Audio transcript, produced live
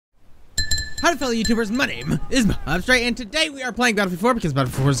Howdy fellow YouTubers, my name is BobStraitFTW, and today we are playing Battlefield 4 because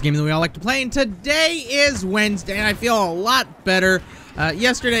Battlefield 4 is a game that we all like to play, and today is Wednesday, and I feel a lot better.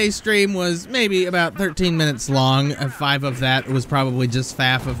 Yesterday's stream was maybe about 13 minutes long. 5 of that was probably just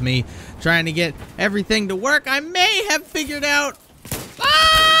faff of me trying to get everything to work. I may have figured out...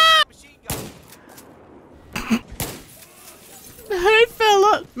 Hey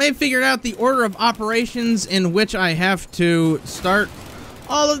fella! May have figured out the order of operations in which I have to start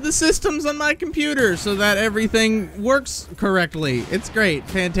all of the systems on my computer so that everything works correctly. It's great.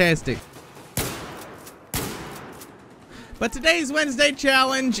 Fantastic. But today's Wednesday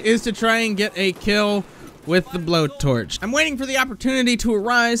challenge is to try and get a kill with the Blowtorch. I'm waiting for the opportunity to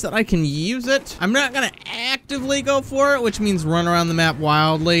arise that I can use it. I'm not gonna actively go for it, which means run around the map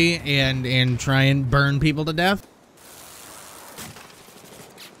wildly and try and burn people to death.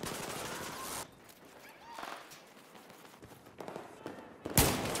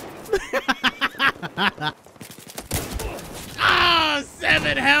 Oh,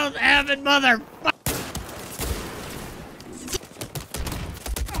 7 health, avid motherfucker!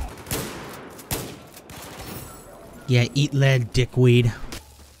 Yeah, eat lead, dickweed.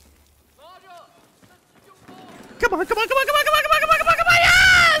 Come on, come on, come on, come on, come on, come on, come on, come on, come on,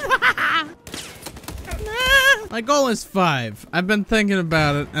 yes! My goal is 5. I've been thinking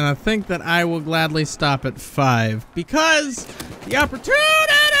about it, and I think that I will gladly stop at 5 because the opportunity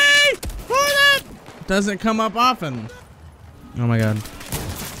for that doesn't come up often. Oh my god.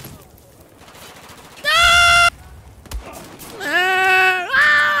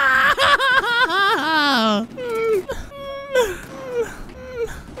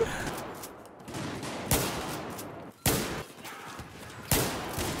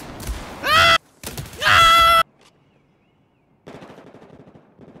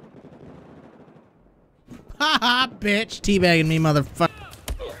 Haha, bitch, teabagging me, motherfucker.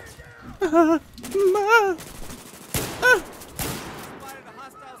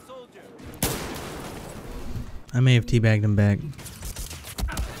 I may have teabagged him back.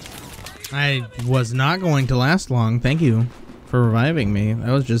 I was not going to last long. Thank you for reviving me.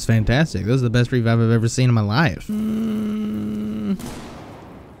 That was just fantastic. This is the best revive I've ever seen in my life.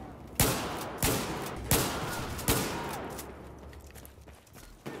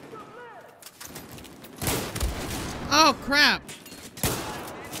 Oh, crap.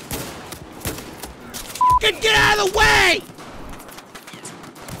 Get out of the way!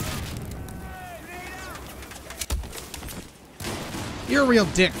 You're a real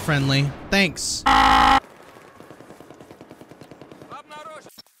dick, friendly. Thanks. Get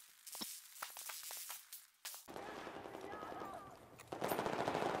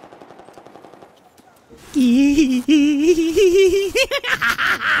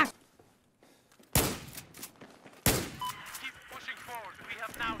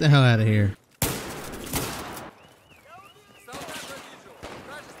the hell out of here.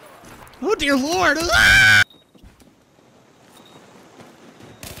 Oh dear lord! Ah!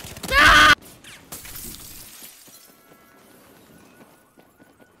 Ah!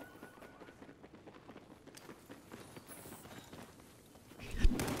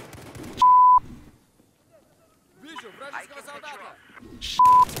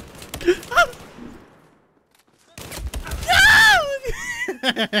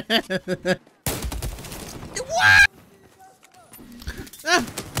 What? Ah!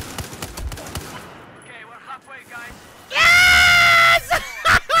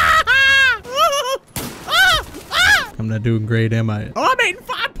 I'm not doing great, am I? Oh, I'm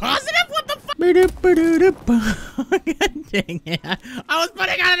 8-5 positive? What the fuck? Dang it. I was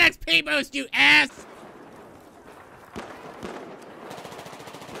putting on an XP boost, you ass!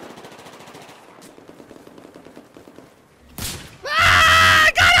 Ah!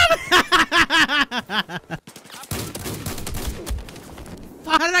 Got him!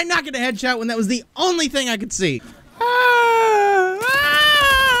 How did I not get a headshot when that was the only thing I could see?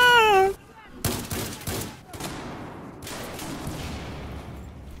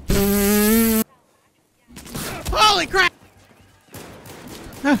 Holy crap!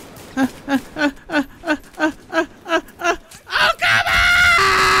 Oh, come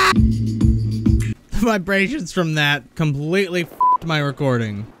on! The vibrations from that completely f***ed my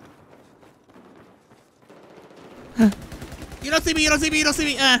recording. You don't see me, you don't see me, you don't see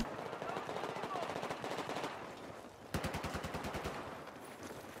me, No!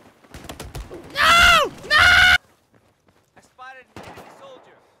 No! I spotted an enemy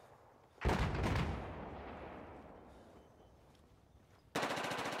soldier.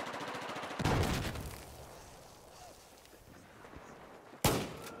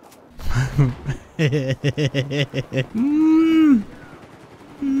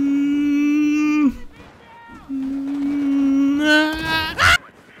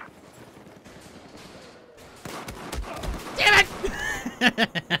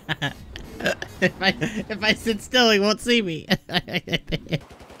 If I sit still, he won't see me.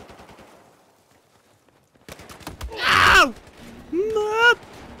 Ow! No!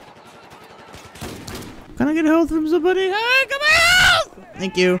 Can I get health from somebody? Hey, come on!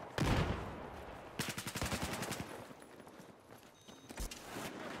 Thank you.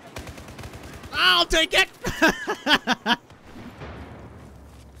 I'll take it!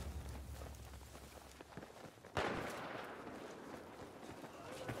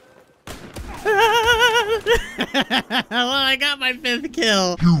 Well, I got my 5th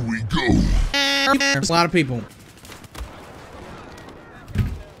kill. Here we go. There's a lot of people.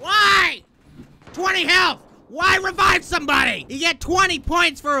 Why? 20 health! Why revive somebody? You get 20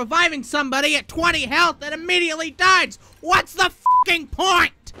 points for reviving somebody at 20 health that immediately dies. What's the fucking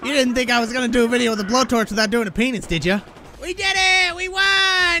point? You didn't think I was gonna do a video with a blowtorch without doing a penis, did ya? We did it! We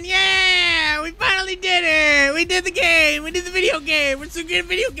won! Yeah! We finally did it! We did the game! We did the video game! We're so good at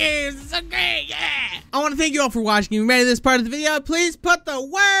video games! It's so great! Yeah! I want to thank you all for watching. If you made this part of the video, please put the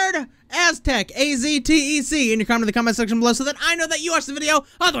word Aztec, A-Z-T-E-C, in your comment in the comment section below so that I know that you watched the video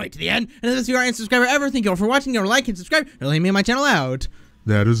all the way to the end. And if you are a subscriber ever, thank you all for watching. Give a like and subscribe. It'll help me and my channel out.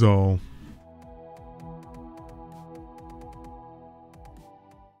 That is all.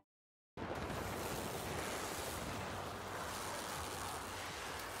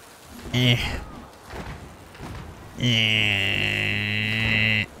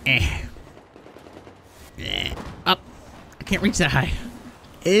 Up. I can't reach that high.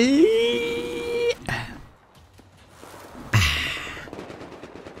 You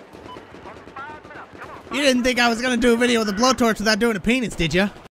didn't think I was gonna do a video with a blowtorch without doing a penis, did ya?